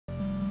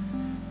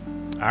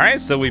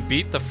Alright, so we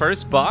beat the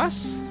first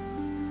boss.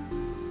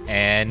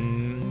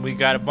 And we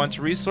got a bunch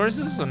of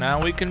resources, so now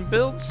we can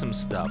build some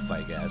stuff,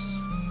 I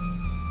guess.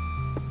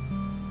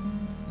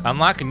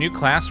 Unlock a new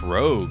class,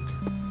 Rogue.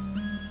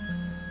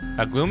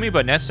 A gloomy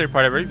but necessary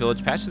part of every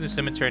village, patches in the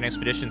cemetery and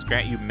expeditions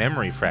grant you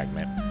memory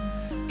fragment.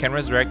 Can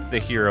resurrect the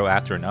hero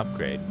after an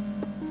upgrade.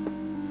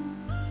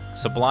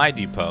 Supply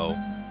depot.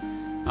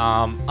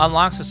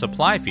 Unlocks a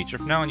supply feature.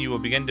 From now on, you will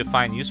begin to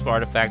find useful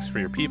artifacts for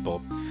your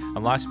people.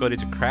 Unlocks the ability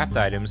to craft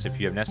items if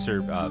you have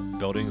necessary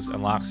buildings.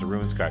 Unlocks the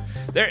ruins card.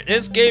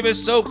 This game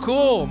is so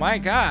cool! My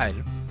god!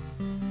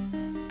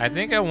 I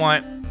think I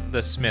want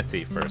the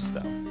smithy first,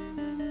 though.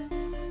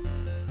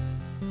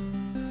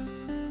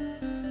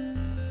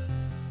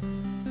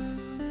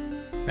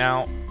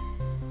 Now,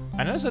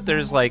 I noticed that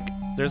there's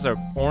an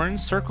orange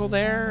circle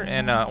there,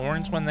 and an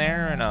orange one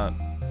there, and I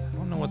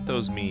don't know what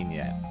those mean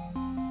yet.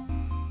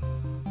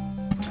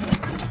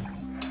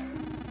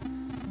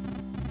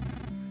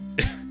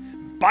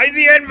 By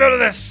the anvil of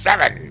the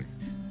seven,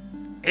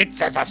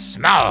 it's as a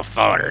small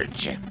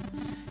forge.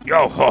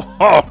 Yo ho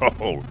ho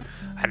ho!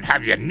 And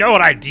have you no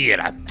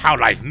idea how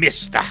I've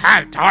missed the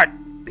hot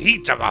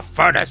heat of a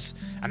furnace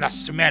and the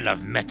smell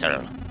of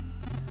metal?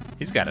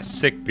 He's got a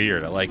sick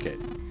beard. I like it.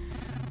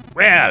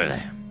 Well,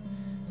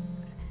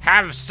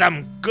 have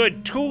some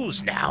good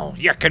tools now.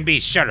 You can be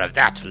sure of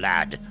that,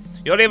 lad.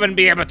 You'll even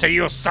be able to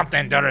use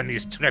something during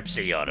these trips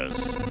of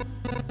yours.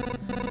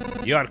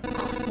 You're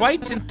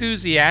quite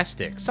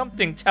enthusiastic.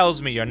 Something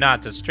tells me you're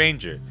not a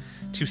stranger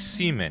to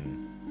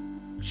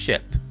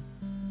seamanship.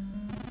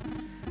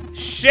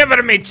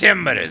 Shiver me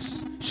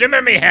timbers,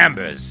 shimmer me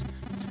hammers.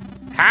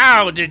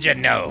 How did you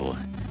know?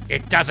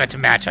 It doesn't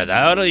matter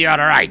though, you're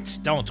right,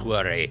 don't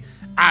worry.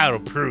 I'll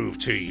prove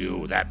to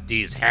you that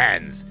these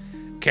hands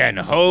can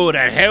hold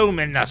a helm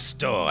in a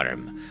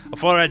storm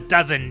for a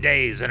dozen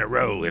days in a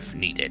row if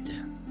needed.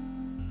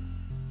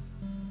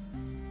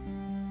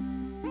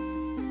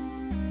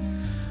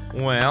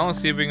 Well, let's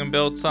see if we can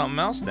build something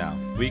else now.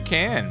 We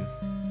can.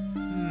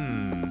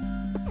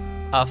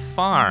 A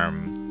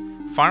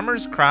farm.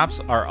 Farmers' crops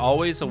are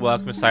always a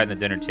welcome sight on the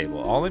dinner table.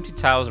 All empty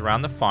tiles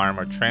around the farm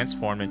are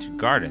transformed into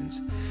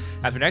gardens.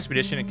 After an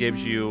expedition, it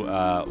gives you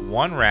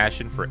one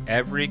ration for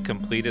every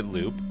completed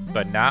loop,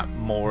 but not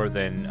more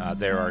than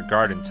there are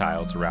garden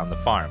tiles around the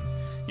farm.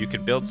 You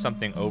can build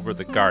something over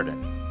the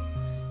garden.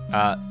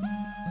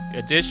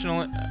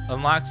 Additionally,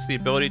 unlocks the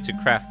ability to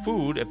craft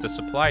food if the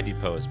supply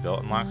depot is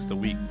built. Unlocks the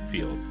wheat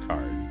field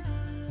card.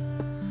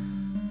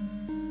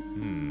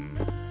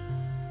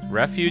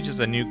 Refuge is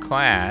a new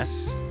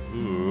class.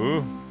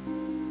 Ooh.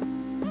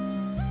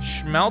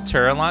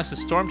 Schmelter unlocks the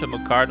Storm Temple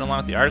card.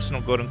 Unlock the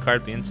Arsenal Golden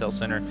card. The Intel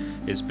Center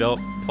is built.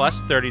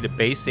 Plus 30 to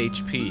base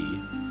HP.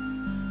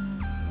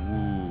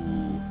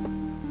 Ooh.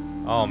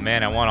 Oh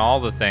man, I want all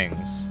the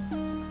things.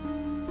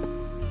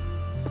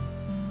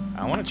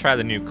 I want to try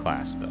the new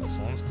class though,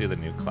 so let's do the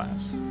new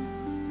class.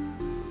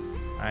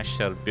 I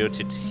shall build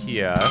it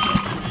here.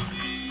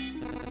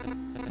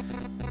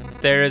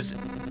 There is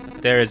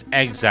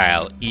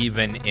exile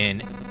even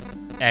in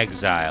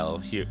exile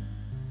here.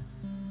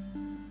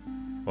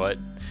 What?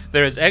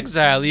 There is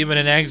exile even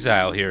in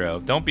exile, hero.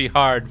 Don't be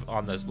hard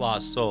on those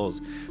lost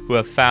souls who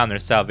have found their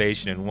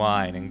salvation in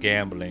wine and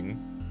gambling.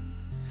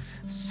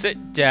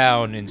 Sit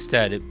down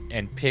instead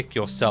and pick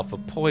yourself a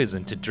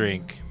poison to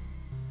drink.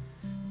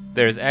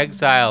 There's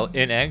exile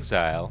in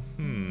exile.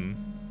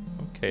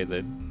 Okay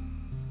then.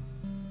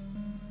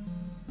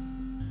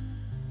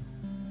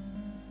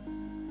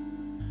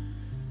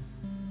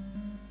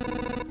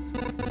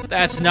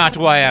 That's not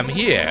why I'm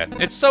here.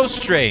 It's so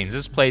strange,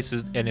 this place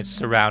and its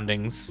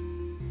surroundings.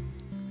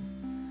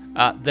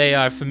 They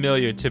are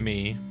familiar to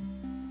me.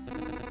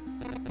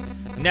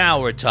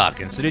 Now we're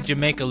talking. So did you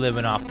make a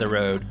living off the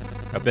road?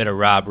 A bit of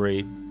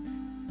robbery?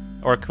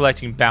 Or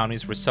collecting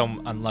bounties for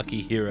some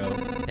unlucky hero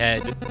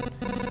head?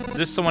 Is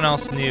there someone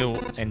else new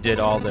and did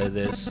all of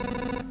this?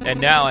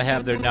 And now I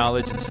have their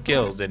knowledge and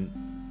skills and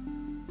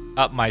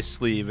up my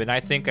sleeve, and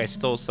I think I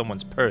stole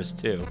someone's purse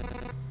too.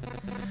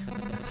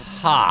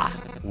 Ha!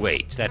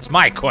 Wait, that's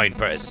my coin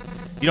purse.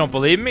 You don't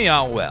believe me?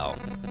 Oh well.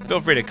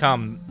 Feel free to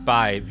come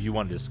by if you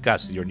want to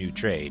discuss your new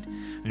trade.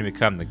 And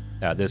become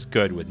this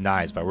good with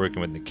knives by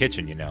working with the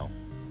kitchen, you know.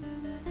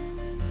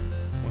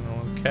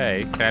 Well,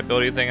 okay, can I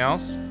build anything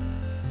else?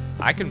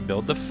 I can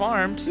build the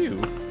farm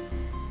too.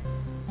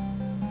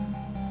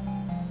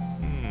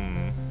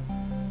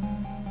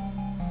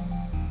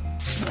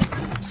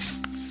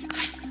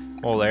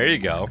 Well, there you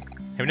go.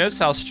 Have you noticed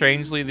how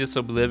strangely this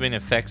oblivion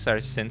affects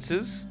our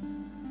senses?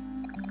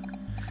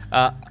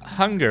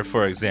 Hunger,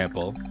 for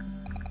example.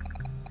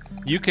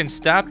 You can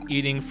stop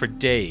eating for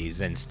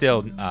days and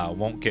still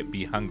won't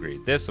be hungry.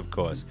 This, of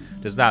course,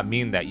 does not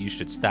mean that you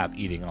should stop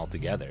eating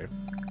altogether.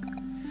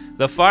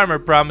 The farmer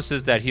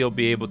promises that he'll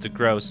be able to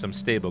grow some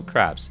stable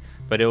crops,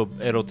 but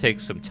it'll take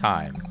some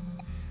time.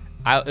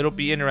 It'll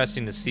be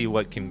interesting to see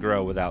what can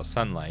grow without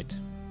sunlight.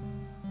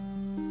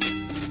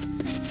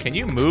 Can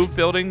you move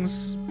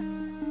buildings?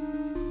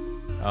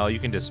 Oh, you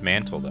can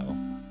dismantle, though.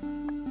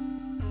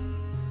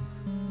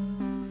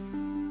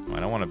 I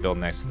don't want to build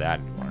next to that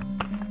anymore.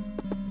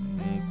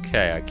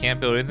 Okay, I can't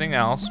build anything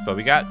else, but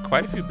we got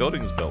quite a few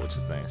buildings built, which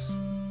is nice.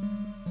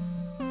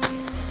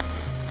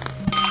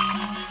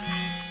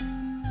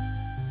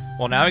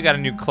 Well, now we got a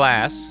new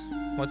class.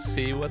 Let's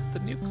see what the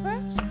new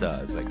class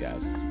does, I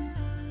guess.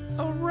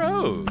 A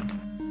rogue.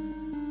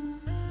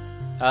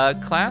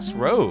 Class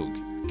rogue.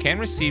 Can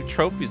receive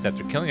trophies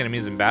after killing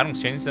enemies in battle,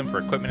 exchanging them for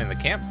equipment in the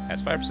camp.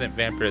 Has 5%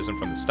 vampirism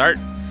from the start.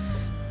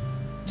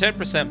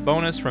 10%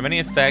 bonus from any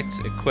effect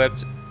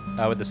equipped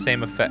with the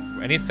same effect.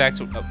 Any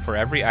effect for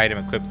every item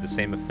equipped with the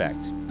same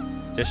effect.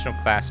 Additional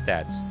class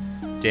stats.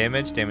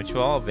 Damage to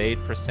all, evade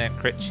 %,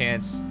 crit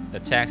chance,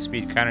 attack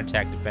speed,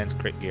 counterattack, defense,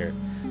 crit gear.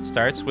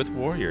 Starts with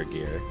warrior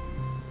gear.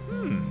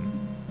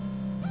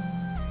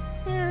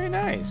 Very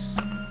nice.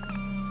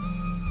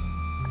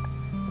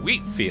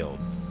 Wheat field.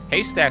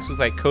 Haystacks look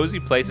like cozy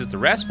places to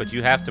rest, but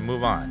you have to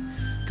move on.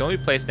 Can only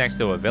be placed next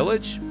to a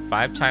village.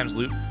 5 times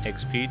loot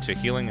XP to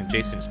healing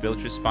adjacent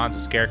villagers. Spawns a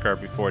scarecrow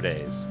every 4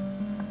 days.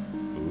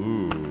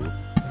 Ooh.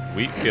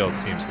 Wheat field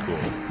seems cool.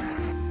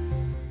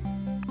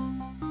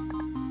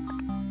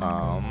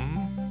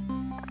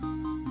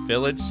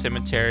 Village,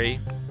 cemetery,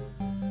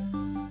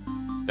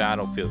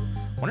 battlefield.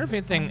 Wonder if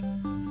anything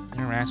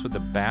interacts with the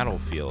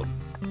battlefield.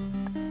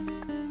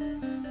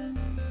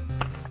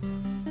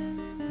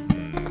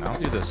 I'll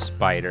do the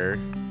spider.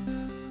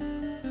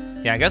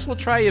 Yeah, I guess we'll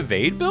try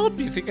evade build.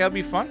 Do you think that'll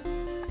be fun?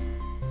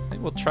 I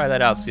think we'll try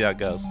that out, see how it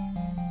goes.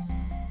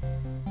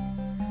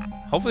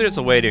 Hopefully there's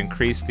a way to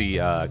increase the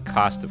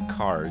cost of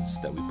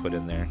cards that we put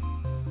in there.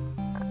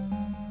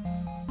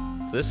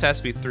 So this has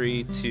to be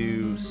 3,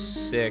 2,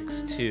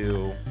 6,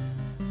 2.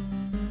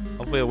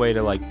 Hopefully a way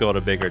to like build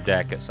a bigger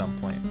deck at some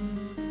point.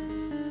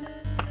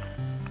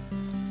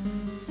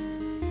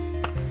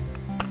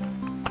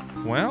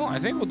 Well, I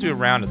think we'll do a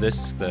round of this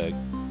just to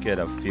get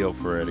a feel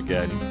for it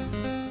again.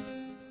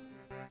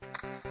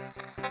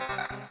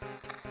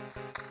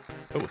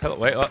 Oh, hello,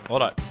 wait, oh,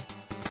 hold on.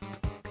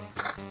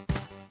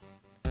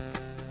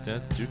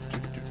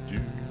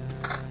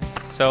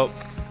 So,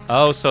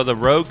 oh, so the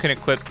rogue can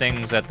equip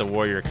things that the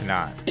warrior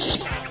cannot.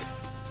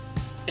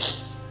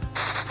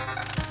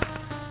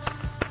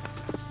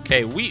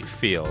 Okay, wheat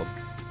field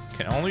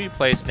can only be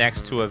placed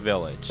next to a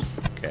village.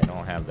 Okay, I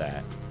don't have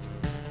that.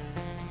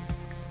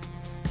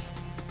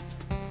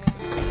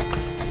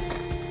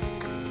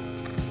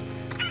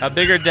 A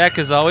bigger deck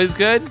is always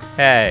good.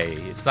 Hey,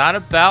 it's not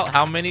about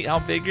how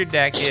big your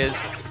deck is.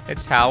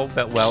 It's how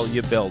well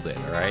you build it,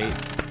 all right?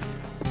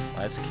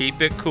 Let's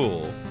keep it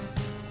cool.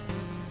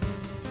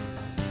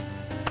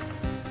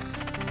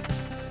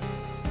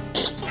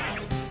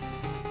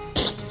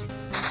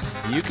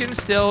 You can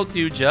still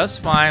do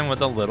just fine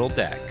with a little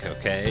deck,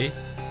 okay?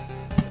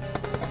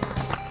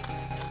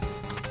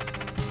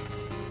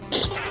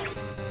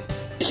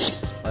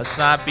 Let's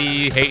not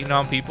be hating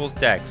on people's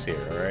decks here,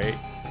 all right?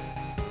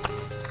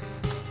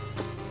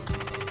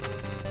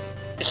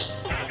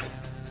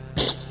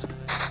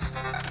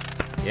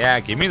 Yeah,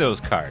 give me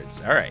those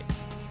cards. All right.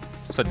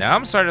 So now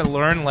I'm starting to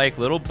learn like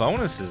little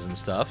bonuses and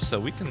stuff, so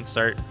we can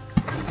start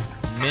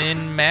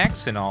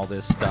min-maxing all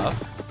this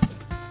stuff.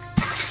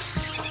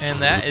 And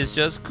that is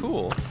just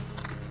cool.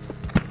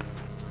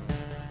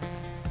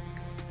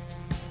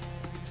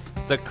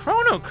 The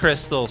Chrono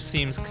Crystal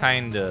seems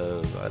kind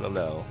of, I don't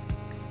know.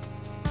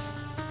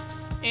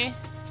 Eh.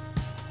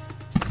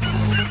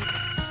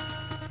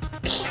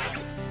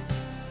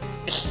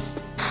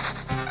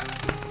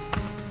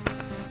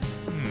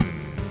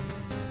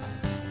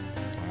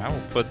 I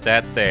will put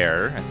that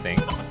there, I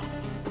think.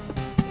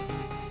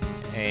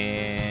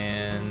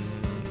 And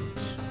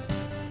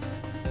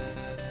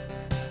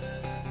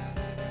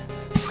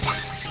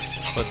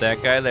put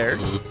that guy there.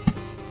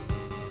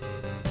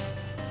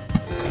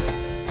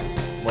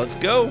 Let's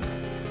go.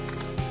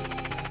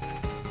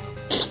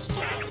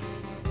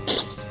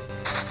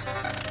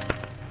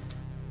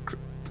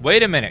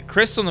 Wait a minute.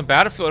 Crystal and the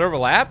battlefield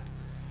overlap?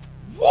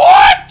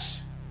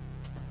 What?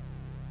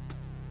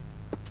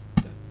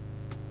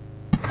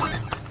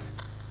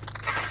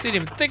 Didn't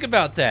even think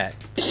about that.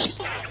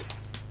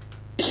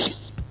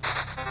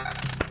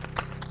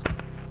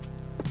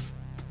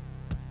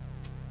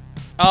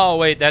 Oh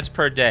wait, that's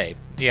per day.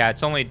 Yeah,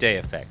 it's only day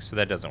effects, so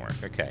that doesn't work.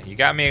 Okay, you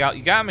got me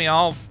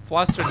all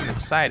flustered and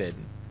excited.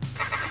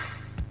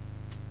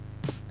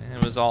 And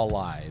it was all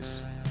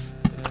lies.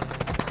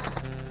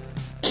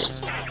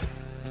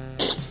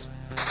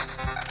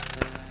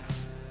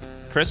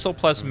 Crystal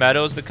plus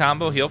Meadow is the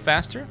combo. Heal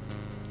faster.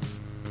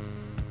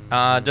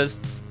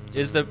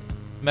 Is the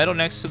Meadow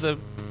next to the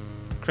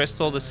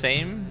Crystal the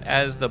same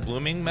as the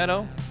blooming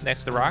Meadow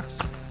next to rocks?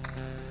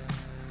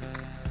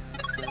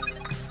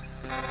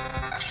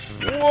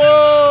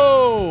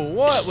 Whoa!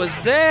 What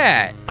was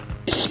that?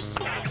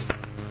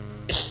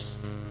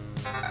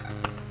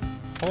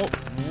 Oh,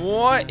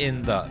 what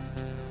in the?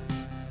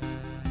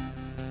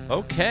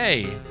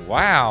 Okay,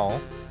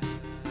 wow.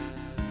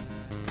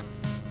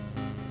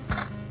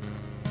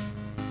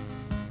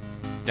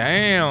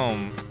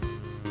 Damn.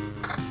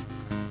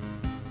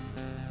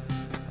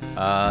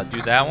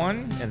 Do that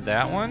one and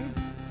that one.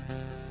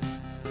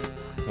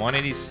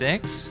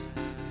 186?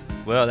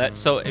 Well, that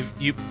so if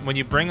you when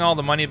you bring all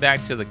the money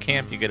back to the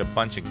camp, you get a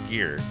bunch of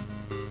gear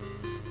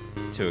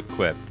to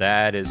equip.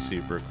 That is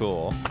super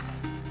cool.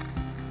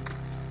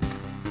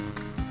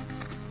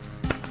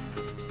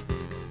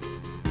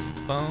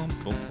 Boom,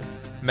 boom, boom.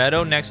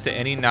 Meadow next to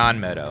any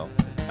non-meadow.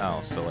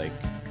 Oh, so like.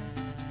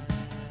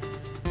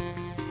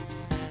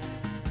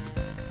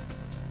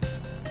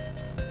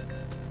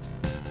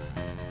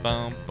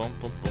 Boom, boom,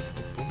 boom, boom,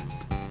 boom, boom.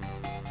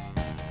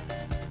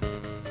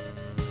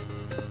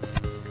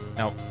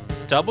 Now,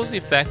 doubles the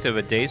effect of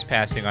a day's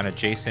passing on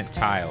adjacent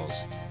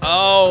tiles.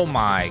 Oh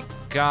my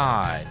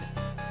god.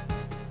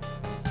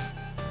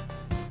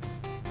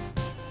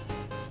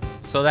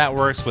 So that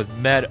works with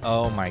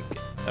oh my,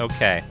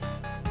 okay.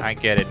 I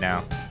get it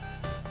now.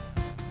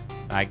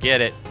 I get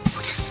it.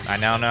 I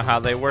now know how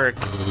they work.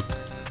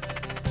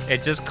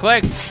 It just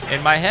clicked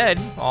in my head.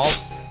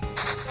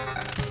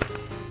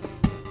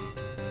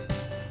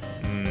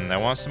 I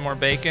want some more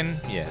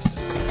bacon?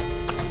 Yes.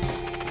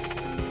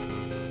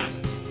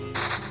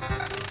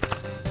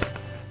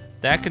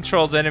 That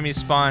controls enemy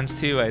spawns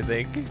too, I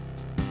think.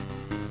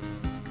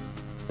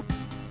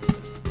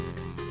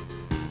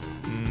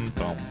 Boom,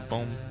 boom,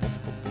 boom, boom,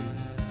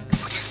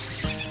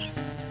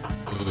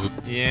 boom.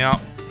 Yeah.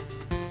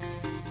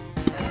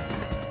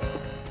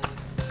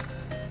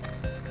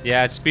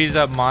 Yeah, it speeds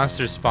up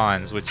monster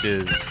spawns, which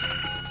is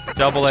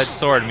double-edged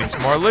sword. It means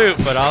more loot,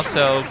 but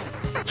also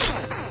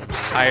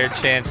higher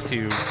chance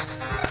to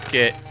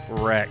get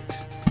wrecked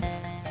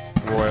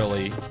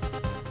royally.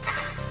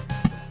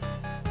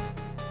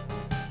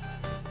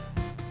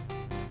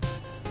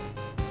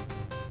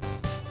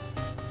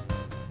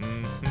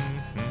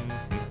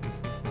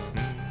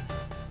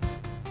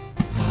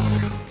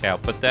 Okay, I'll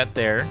put that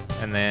there,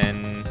 and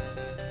then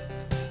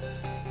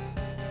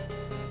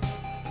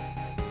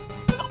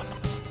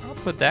I'll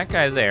put that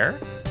guy there.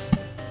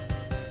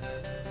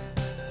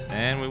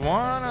 And we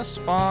want to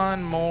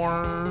spawn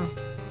more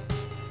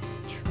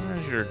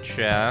treasure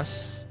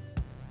chests.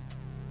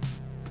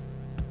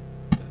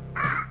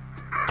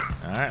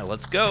 Alright,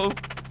 let's go.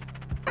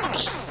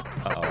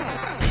 Uh-oh.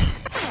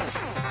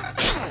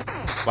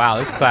 Wow,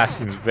 this class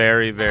seems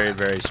very, very,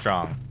 very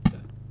strong.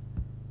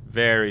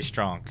 Very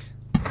strong.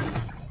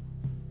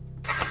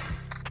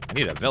 I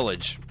need a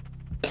village.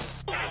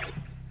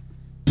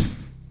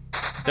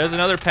 There's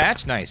another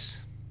patch?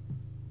 Nice.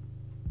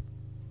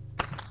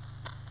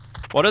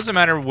 Well, it doesn't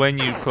matter when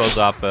you close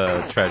off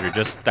a treasure,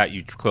 just that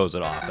you close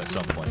it off at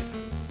some point.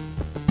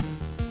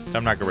 So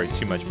I'm not gonna worry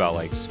too much about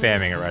like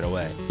spamming it right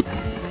away.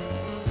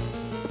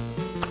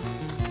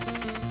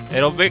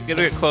 It'll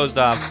get closed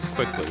off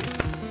quickly.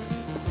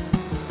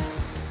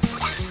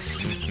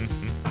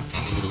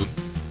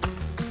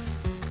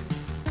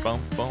 Boom,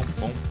 boom,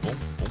 boom, boom,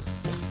 boom, boom,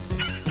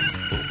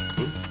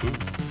 boom, boom.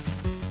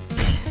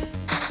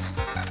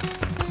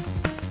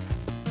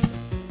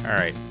 All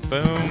right,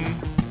 boom.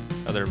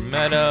 Another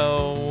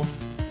meadow.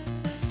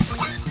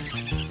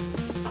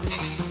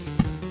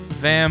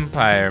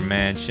 Vampire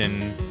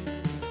mansion.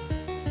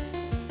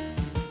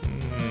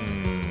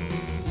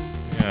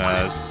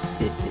 Yes.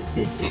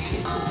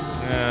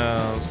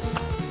 Yes.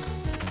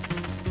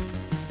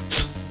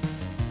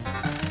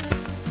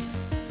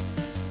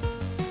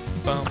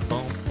 Boom,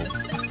 boom, boom.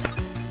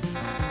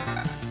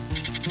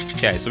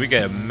 Okay, so we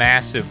get a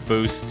massive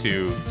boost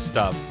to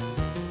stuff.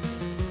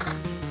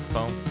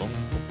 Boom, boom.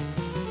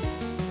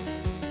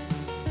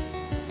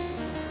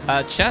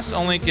 Chests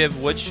only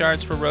give wood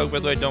shards for rogue, by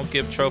the way, don't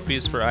give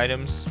trophies for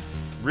items.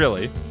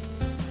 Really?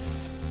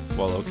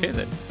 Well, okay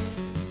then.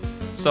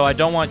 So I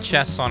don't want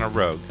chests on a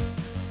rogue.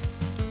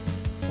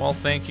 Well,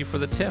 thank you for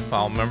the tip.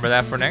 I'll remember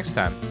that for next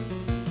time.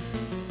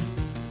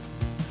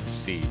 Let's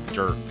see,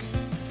 Dirk.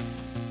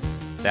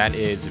 That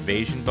is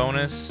evasion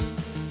bonus.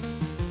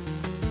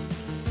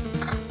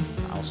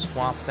 I'll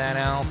swap that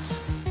out.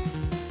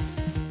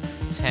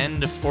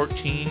 10 to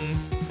 14.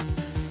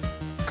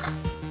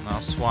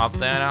 I'll swap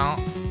that out.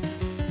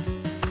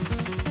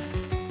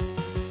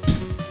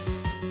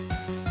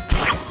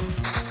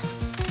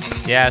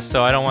 Yeah,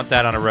 so I don't want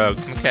that on a rogue.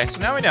 Okay, so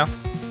now we know.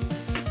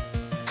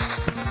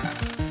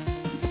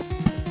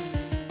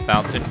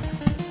 Fountain.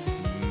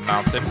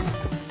 Mountain.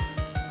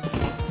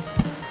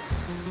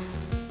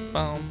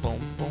 Boom, boom,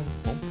 boom,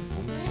 boom,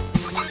 boom.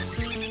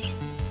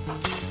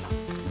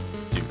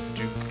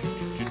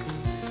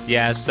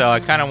 Yeah, so I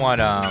kind of want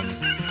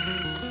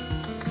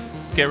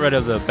get rid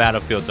of the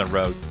battlefields on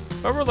rogue.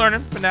 But we're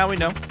learning, but now we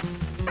know.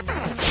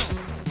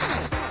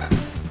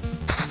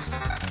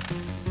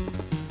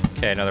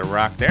 Okay, another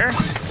rock there.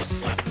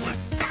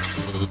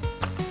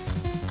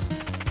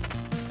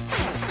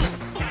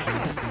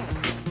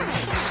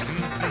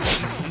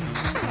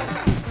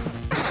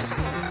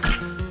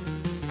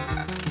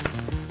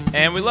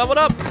 And we leveled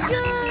up.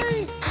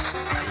 Yay!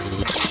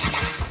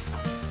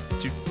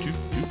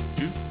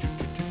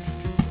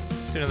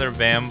 Just another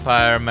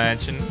vampire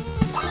mansion.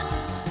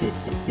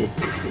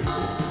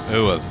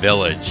 Ooh, a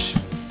village.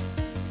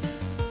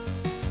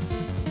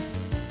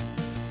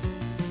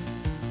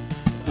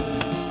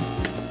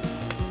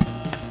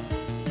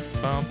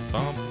 Bum,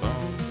 bum,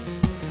 bum.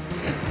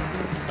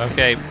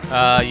 Okay,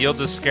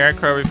 yield a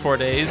scarecrow every 4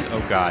 days.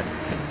 Oh god.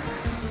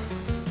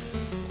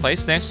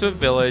 Place next to a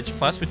village,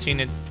 plus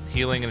between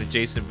healing in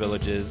adjacent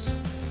villages.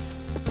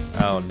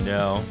 Oh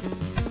no.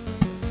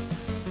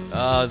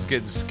 Oh, it's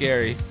getting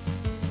scary.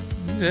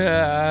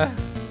 Yeah.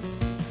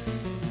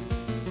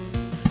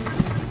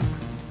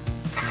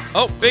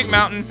 Oh, big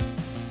mountain.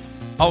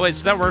 Oh wait,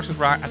 so that works with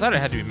rock. I thought it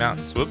had to be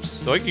mountains. Whoops.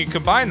 So you can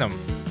combine them.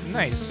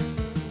 Nice.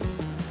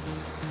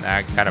 Nah,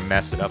 I kind of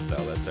messed it up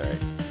though. That's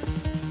alright.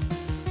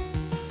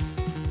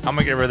 I'm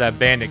gonna get rid of that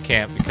bandit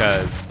camp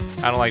because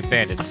I don't like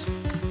bandits.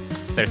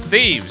 They're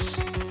thieves.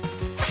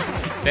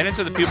 Bandits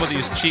are the people that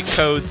use cheat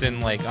codes in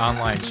like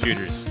online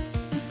shooters.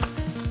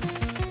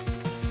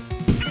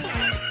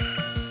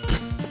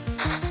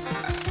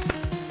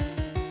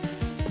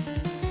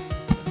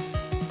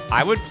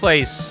 I would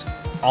place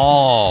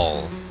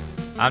all,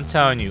 I'm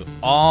telling you,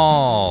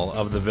 all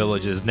of the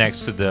villages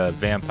next to the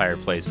vampire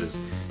places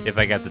if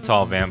I got the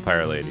tall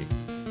vampire lady.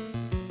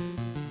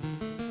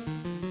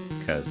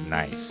 Because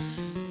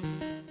nice.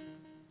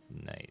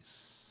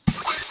 Nice.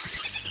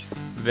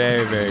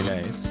 Very, very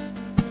nice.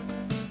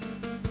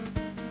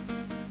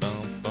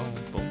 Boom, boom,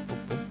 boom,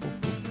 boom, boom, boom,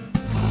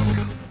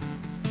 boom.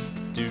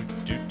 Do,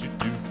 do, do,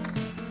 do.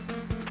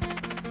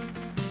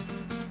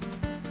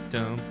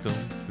 Dum, dum,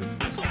 dum.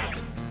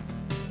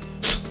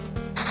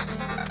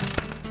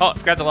 Oh, I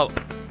forgot to level.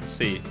 Let's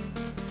see.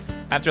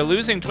 After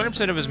losing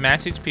 20% of his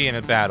max HP in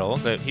a battle,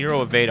 the hero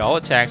will evade all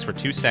attacks for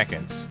 2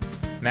 seconds.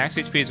 Max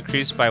HP is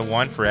increased by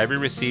 1 for every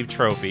received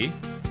trophy.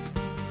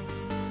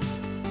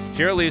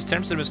 Hero leaves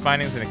 10% of his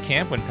findings in a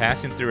camp when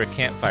passing through a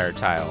campfire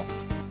tile.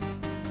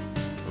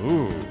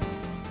 Ooh.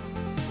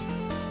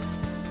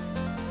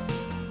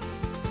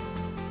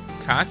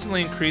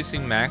 Constantly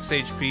increasing max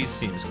HP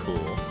seems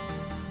cool.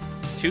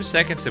 2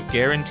 seconds of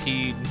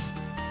guaranteed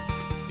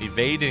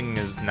evading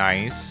is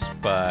nice,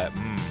 but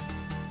I'm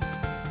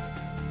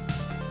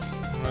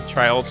gonna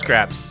try old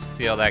scraps,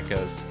 see how that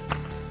goes.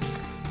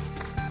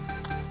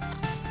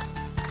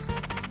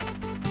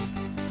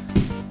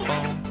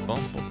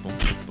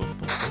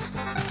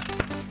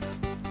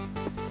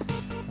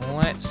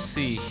 Let's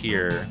see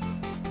here.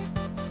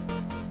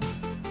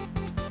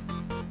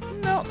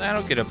 No,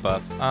 that'll get a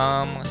buff.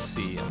 Let's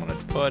see. I'm gonna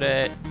put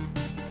it.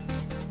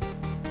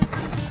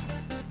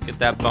 Get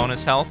that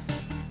bonus health.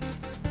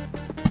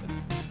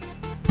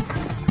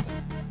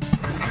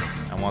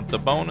 I want the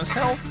bonus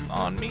health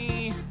on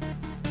me.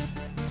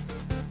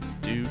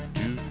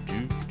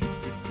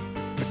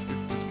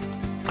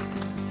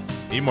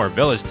 Need more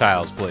village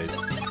tiles,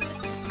 please.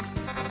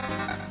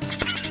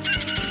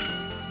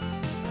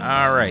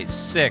 Alright,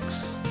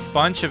 6.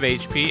 Bunch of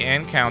HP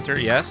and counter,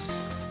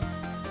 yes.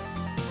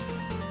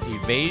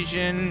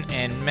 Evasion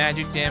and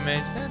magic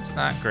damage, that's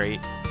not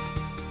great.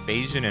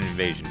 Evasion and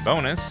invasion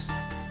bonus.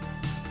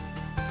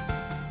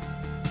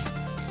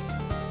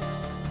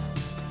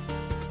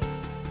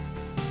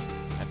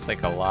 That's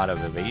like a lot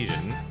of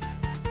evasion.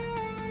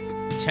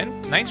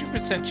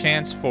 19%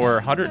 chance for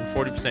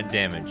 140%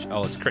 damage.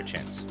 Oh, it's crit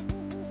chance.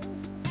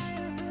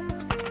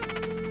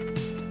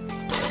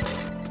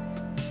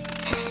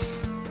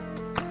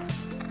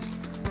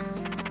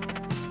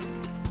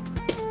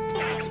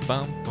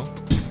 Bum, bum.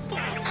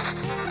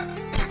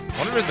 I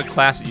wonder if there's a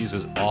class that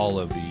uses all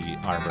of the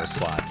armor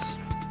slots.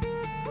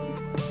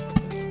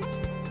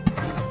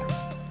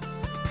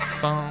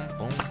 Bum,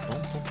 bum,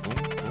 bum, bum, bum,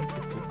 bum,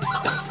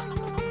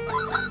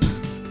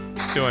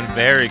 bum. Doing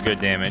very good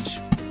damage.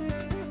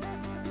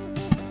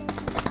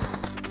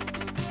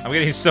 I'm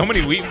getting so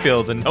many wheat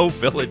fields and no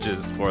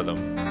villages for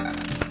them.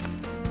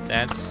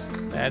 That's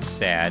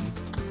sad.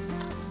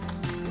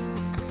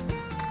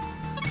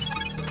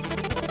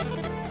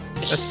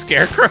 A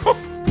scarecrow?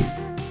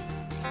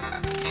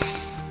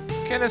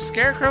 Can a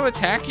scarecrow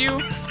attack you?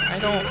 I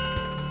don't...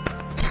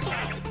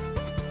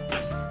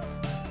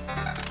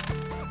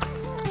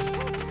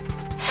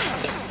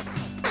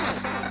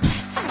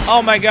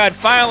 Oh my god,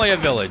 finally a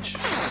village.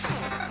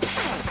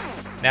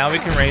 Now we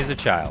can raise a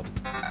child.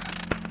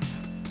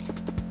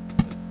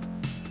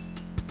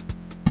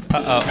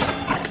 Uh-oh.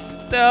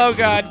 Oh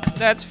god,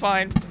 that's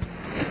fine.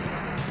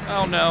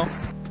 Oh no.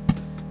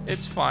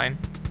 It's fine.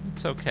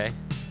 It's okay.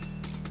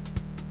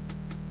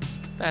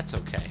 That's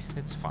okay.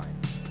 It's fine.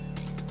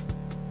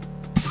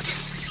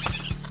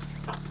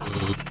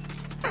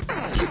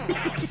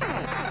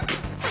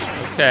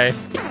 Okay.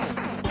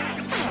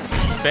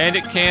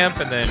 Bandit camp,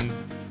 and then...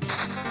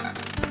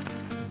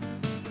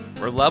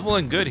 We're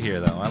leveling good here,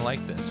 though. I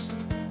like this.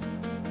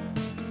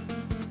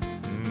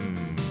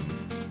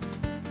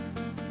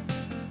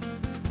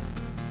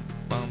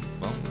 Bum, bum,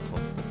 bum,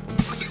 bum,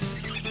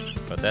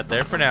 bum. Put that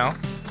there for now.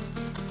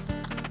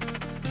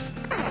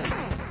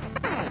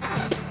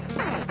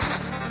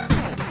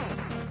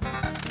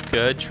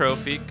 Good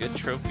trophy, good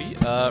trophy.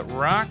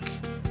 Rock.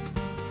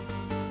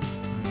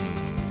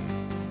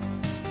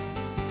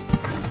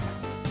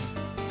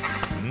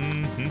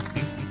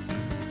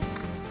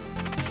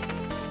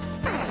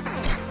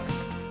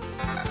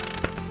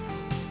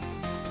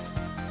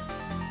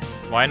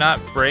 Why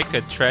not break a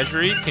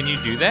treasury? Can you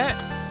do that?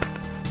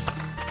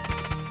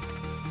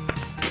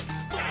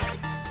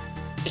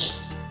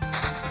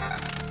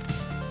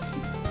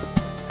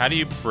 How do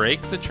you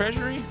break the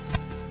treasury?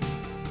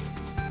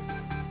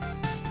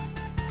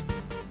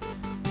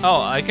 Oh,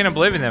 I can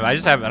Oblivion them. I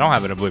don't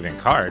have an Oblivion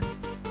card.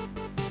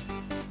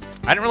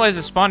 I didn't realize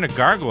it spawned a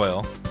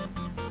gargoyle.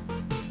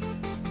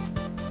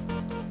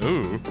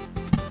 Ooh.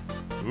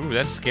 Ooh,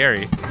 that's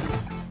scary.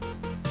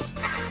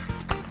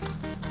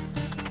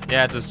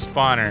 Yeah, it's a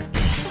spawner.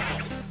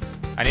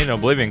 I need an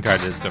Oblivion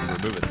card to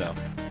remove it, though.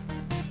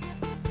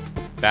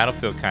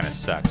 Battlefield kind of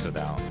sucks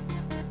without...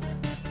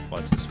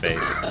 What's his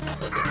face?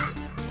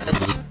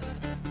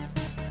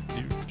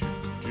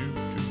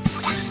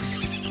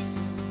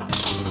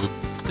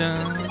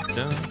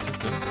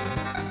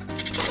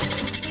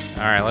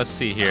 Alright, let's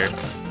see here.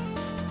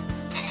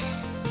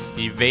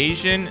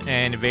 Evasion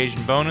and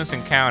evasion bonus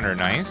encounter,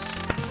 nice.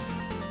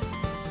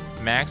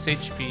 Max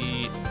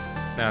HP.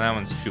 No, that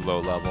one's too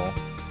low level.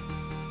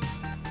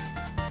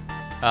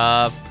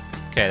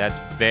 Okay, that's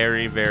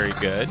very, very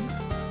good.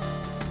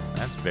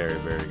 That's very,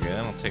 very good.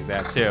 I'll take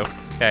that too.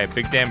 Okay,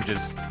 big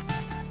damages.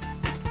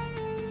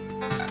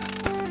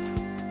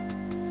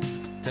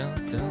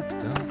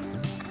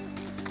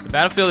 The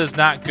battlefield is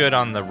not good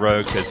on the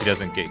rogue because he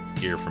doesn't get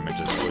gear from it,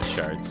 just wood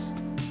shards.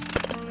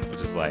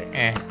 Which is like,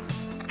 eh.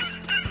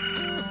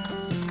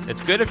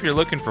 It's good if you're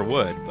looking for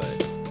wood,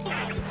 but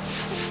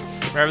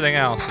for everything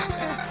else, it's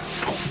eh.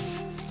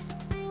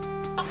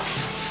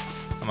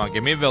 Come on,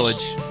 give me a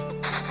village.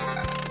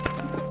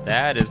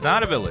 That is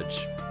not a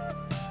village.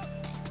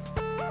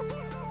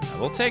 I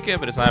will take it,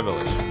 but it's not a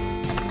village.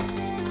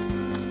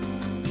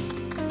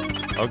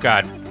 Oh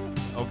god.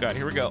 Oh god,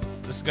 here we go.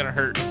 This is gonna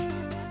hurt.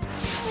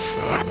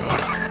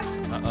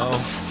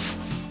 Uh-oh.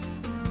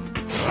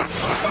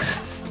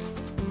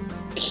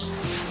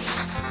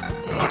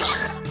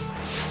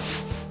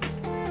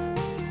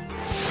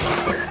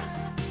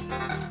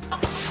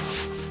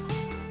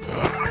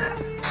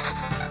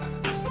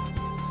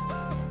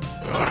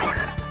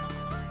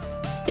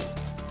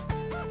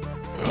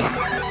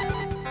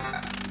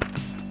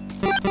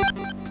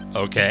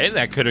 Okay,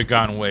 that could have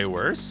gone way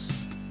worse.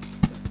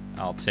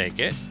 I'll take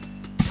it.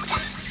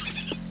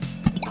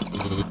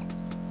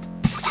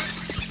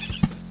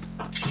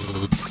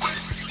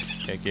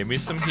 Okay, give me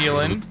some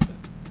healing.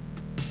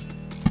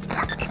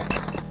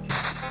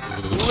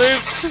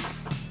 Loot!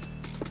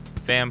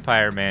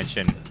 Vampire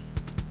mansion.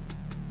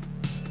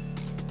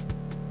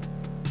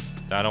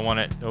 I don't want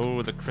it.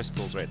 Oh, the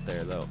crystal's right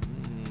there, though.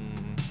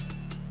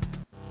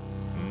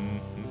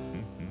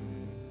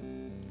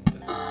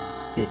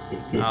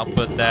 I'll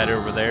put that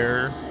over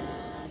there.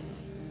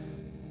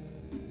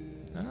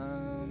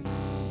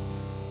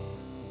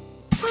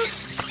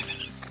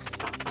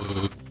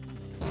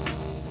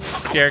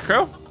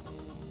 Scarecrow?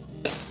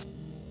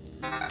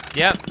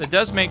 Yep, it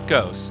does make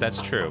ghosts.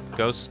 That's true.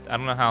 Ghosts, I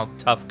don't know how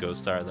tough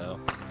ghosts are, though.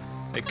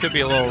 It could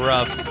be a little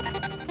rough.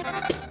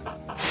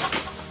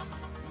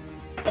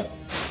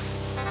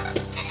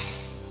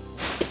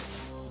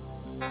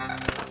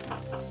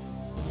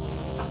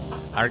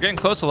 We're getting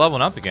close to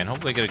leveling up again.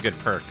 Hopefully get a good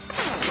perk.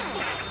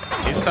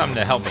 Need something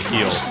to help me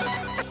heal.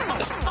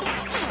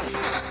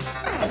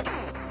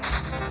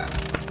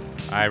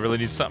 I really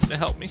need something to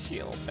help me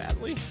heal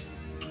badly.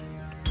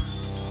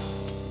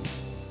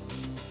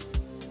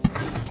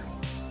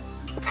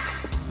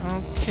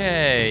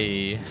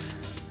 Okay.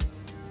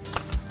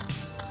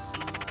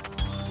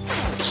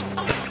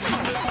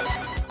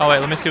 Oh wait,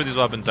 let me see what these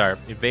weapons are.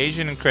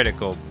 Evasion and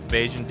critical.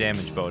 Evasion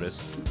damage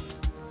bonus.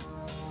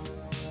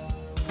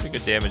 Pretty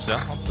good damage though.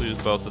 I'll use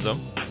both of them.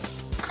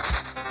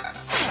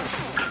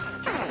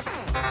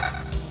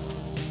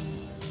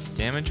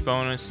 Damage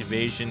bonus,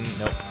 evasion,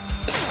 nope.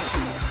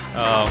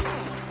 Oh.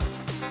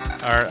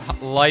 Our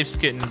life's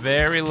getting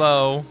very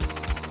low.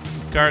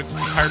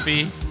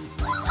 Harpy.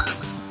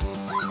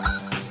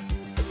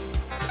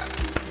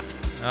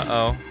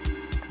 Uh-oh.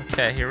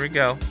 Okay, here we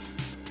go.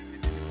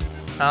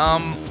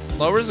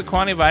 Lowers the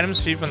quantity of items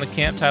received from the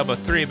camp tile by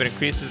 3, but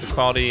increases the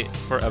quality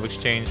of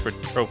exchange for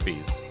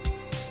trophies.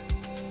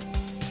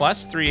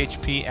 Plus 3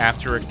 HP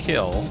after a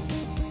kill.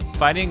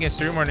 Fighting against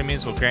 3 or more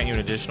enemies will grant you an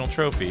additional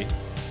trophy.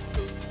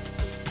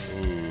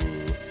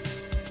 Ooh.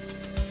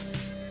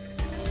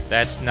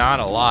 That's not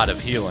a lot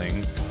of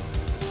healing.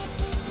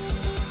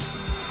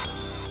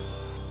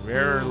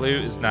 Rarer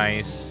loot is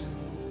nice.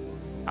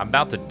 I'm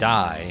about to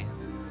die.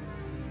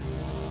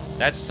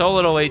 That's so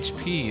little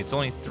HP. It's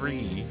only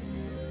 3.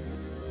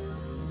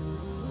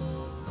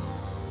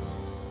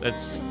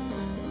 That's...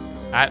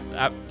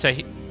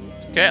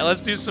 Okay,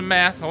 let's do some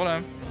math. Hold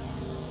on.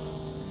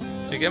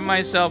 To give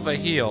myself a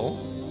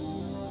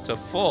heal to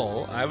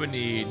full, I would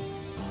need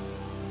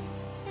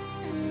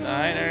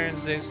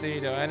 960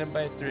 divided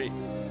by 3.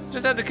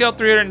 Just had to kill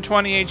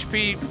 320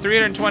 HP,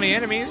 320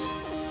 enemies.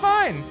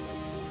 Fine.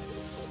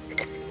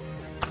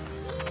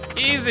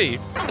 Easy.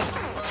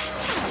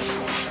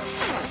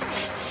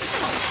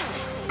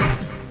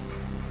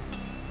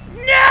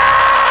 No!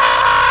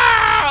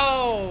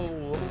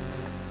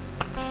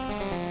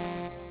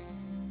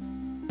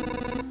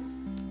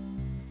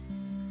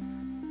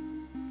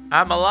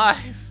 I'm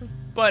alive.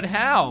 But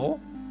how?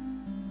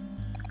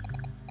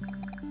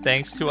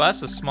 Thanks to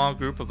us, a small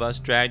group of us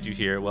dragged you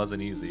here. It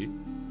wasn't easy.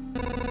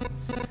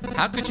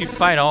 How could you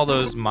fight all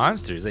those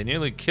monsters? They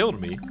nearly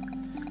killed me.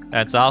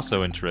 That's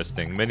also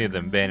interesting. Many of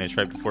them vanished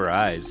right before our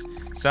eyes.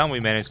 Some we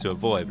managed to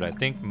avoid, but I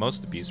think most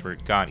of the beasts were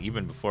gone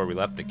even before we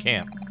left the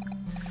camp.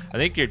 I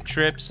think your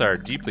trips are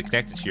deeply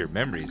connected to your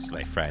memories,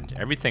 my friend.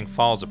 Everything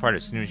falls apart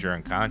as soon as you're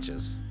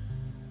unconscious.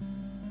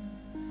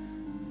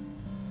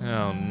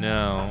 Oh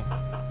no.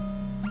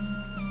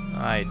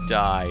 I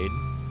died.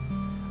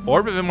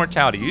 Orb of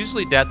Immortality.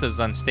 Usually death is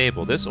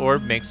unstable. This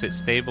orb makes it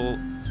stably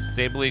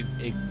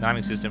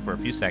non-existent for a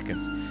few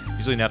seconds,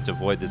 usually enough to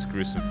avoid this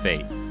gruesome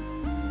fate.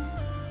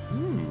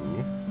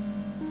 Ooh.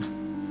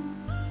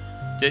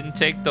 Didn't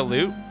take the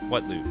loot?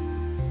 What loot?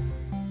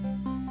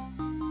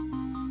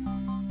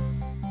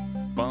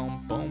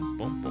 Boom, boom,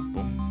 boom, boom,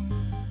 boom.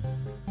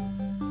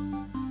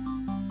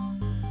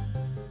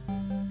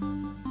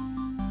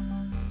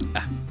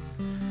 Ah.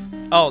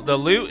 Oh, the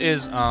loot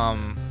is,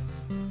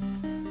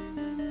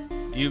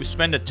 you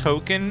spend a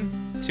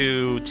token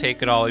to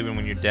take it all even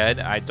when you're dead.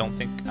 I don't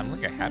think I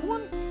had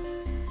one.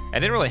 I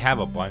didn't really have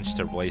a bunch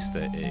to waste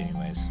it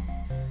anyways.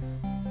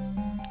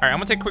 All right, I'm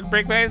gonna take a quick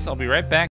break, guys. I'll be right back.